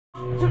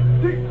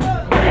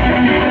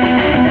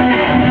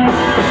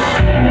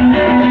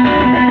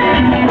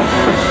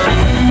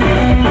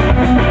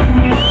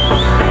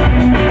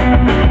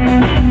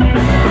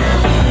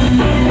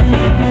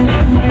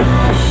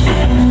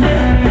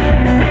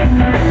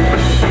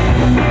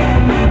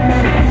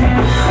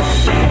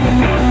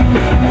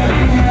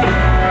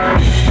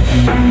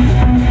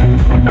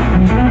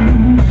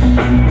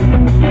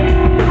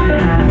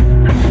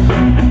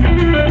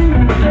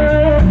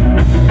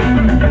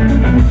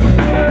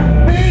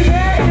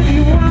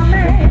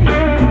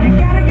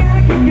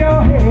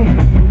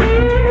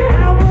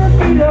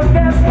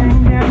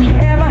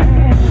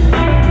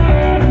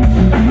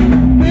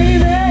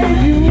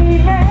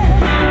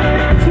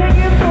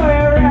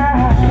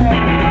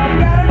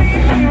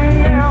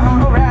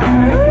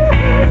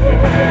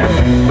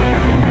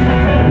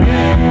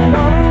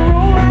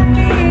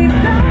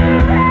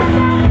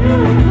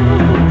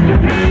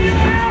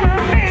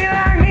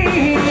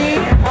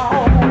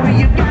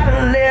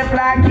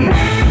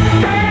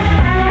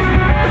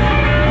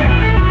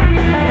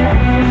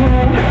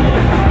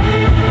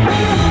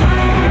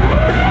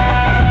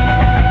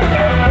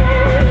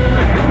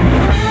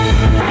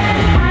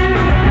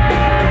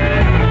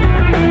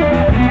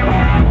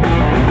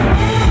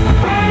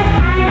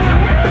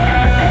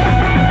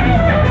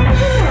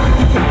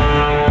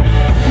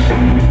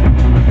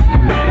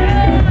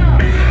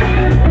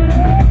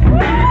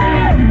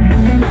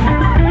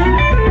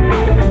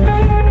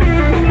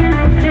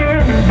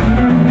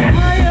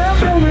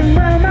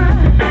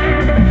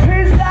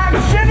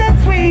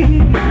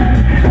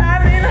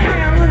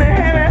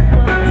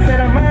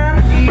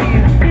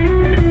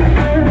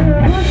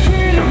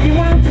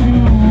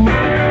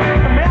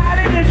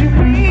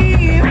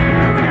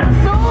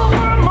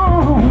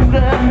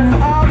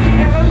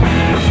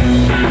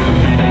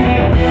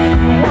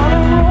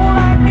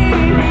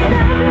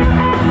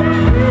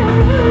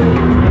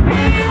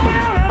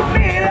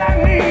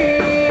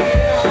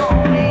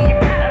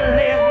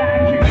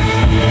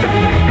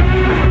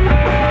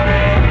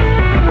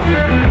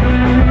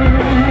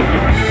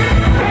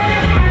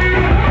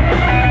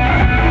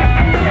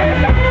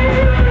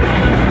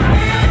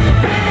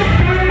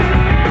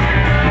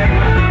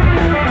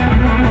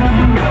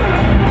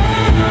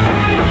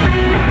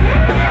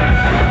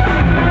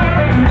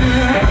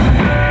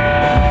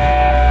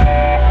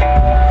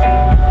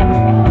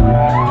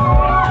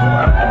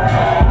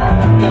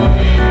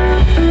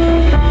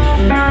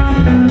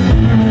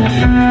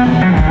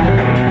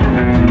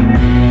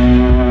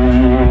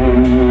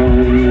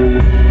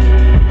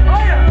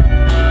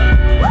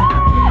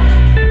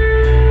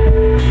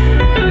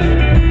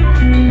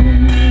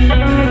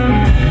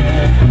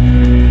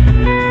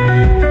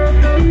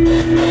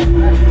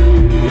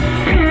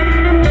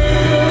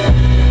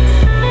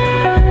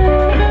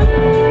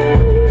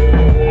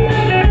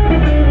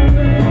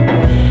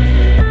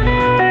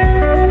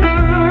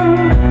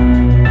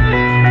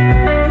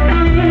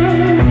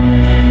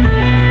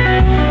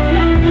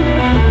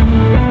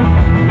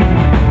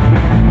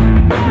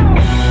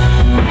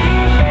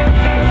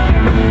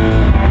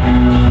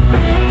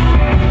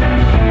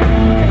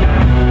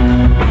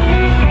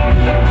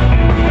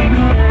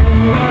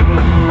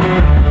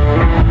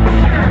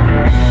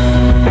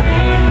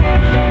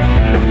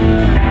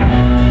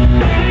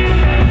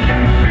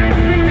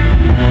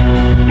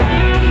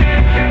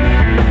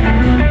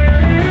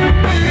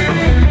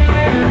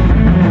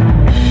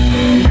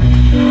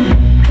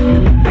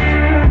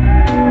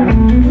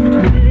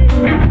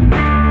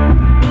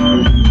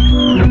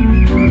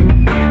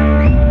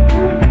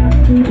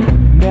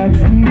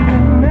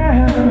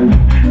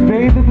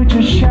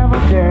to shower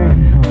down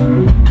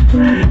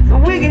so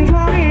we can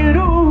talk it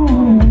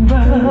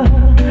over,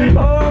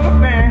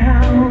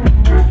 overbound.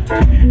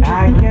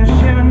 I guess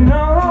you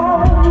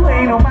know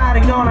ain't nobody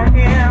gonna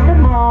hear me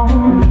more.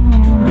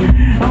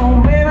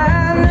 Oh baby, I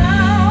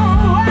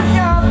know what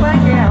you're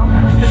thinking.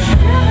 Just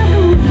tell me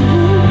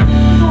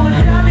who's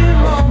gonna drive me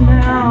wrong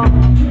now.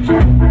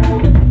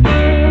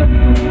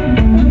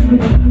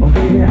 Oh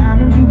baby, I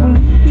know you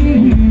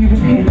believe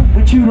in it,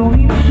 but you don't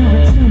even do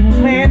it to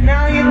me, man.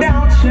 Now you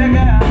don't,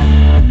 sugar.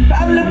 I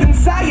look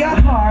inside your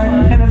heart,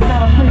 and it's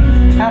not a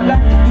place I'd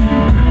like to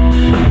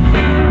be.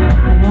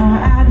 No,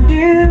 I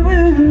do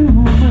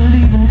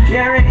believe in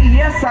charity,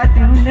 yes I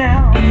do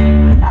now.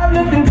 I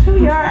look into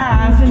your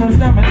eyes, and there's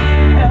nothing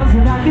else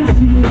that I can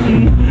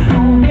see.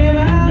 Oh, baby,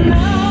 I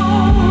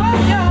know what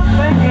you're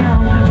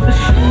thinking. The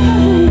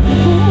sugar's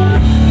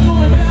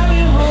gonna drive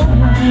you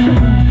home.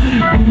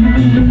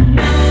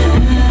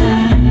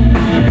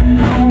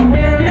 Oh,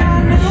 and I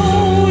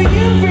know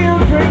you feel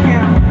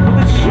drinking, but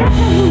the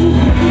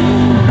sugar's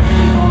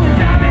gonna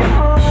drive me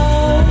home.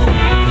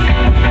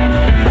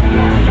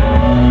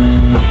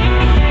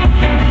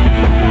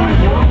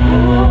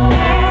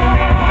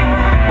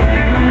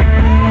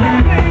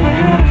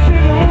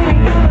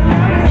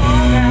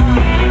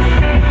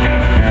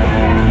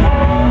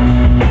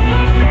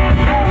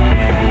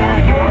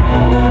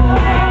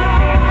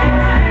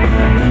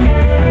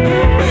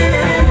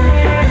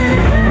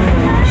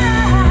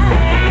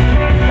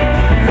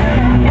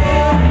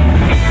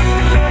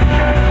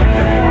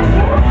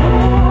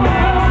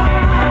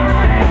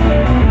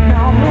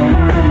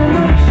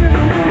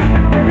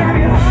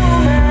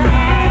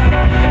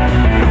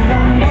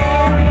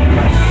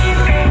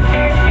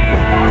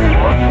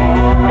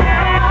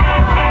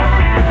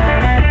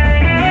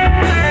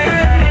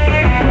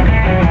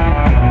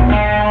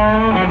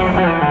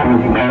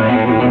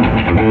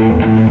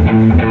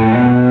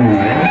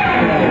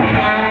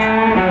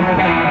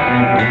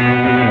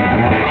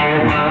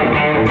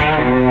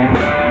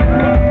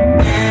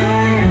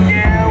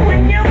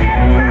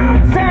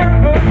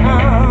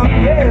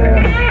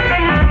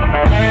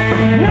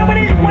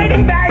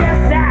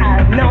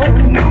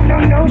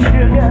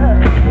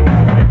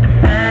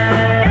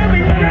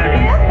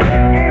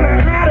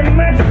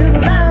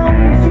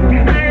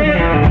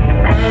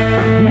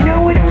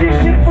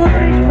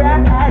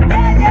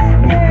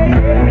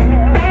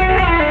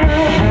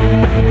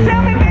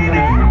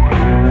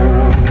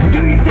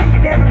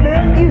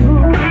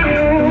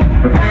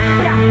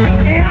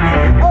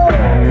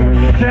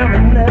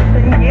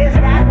 Yes,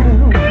 I do.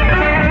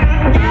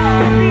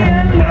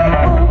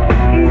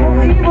 You're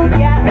the evil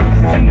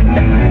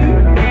galaxy.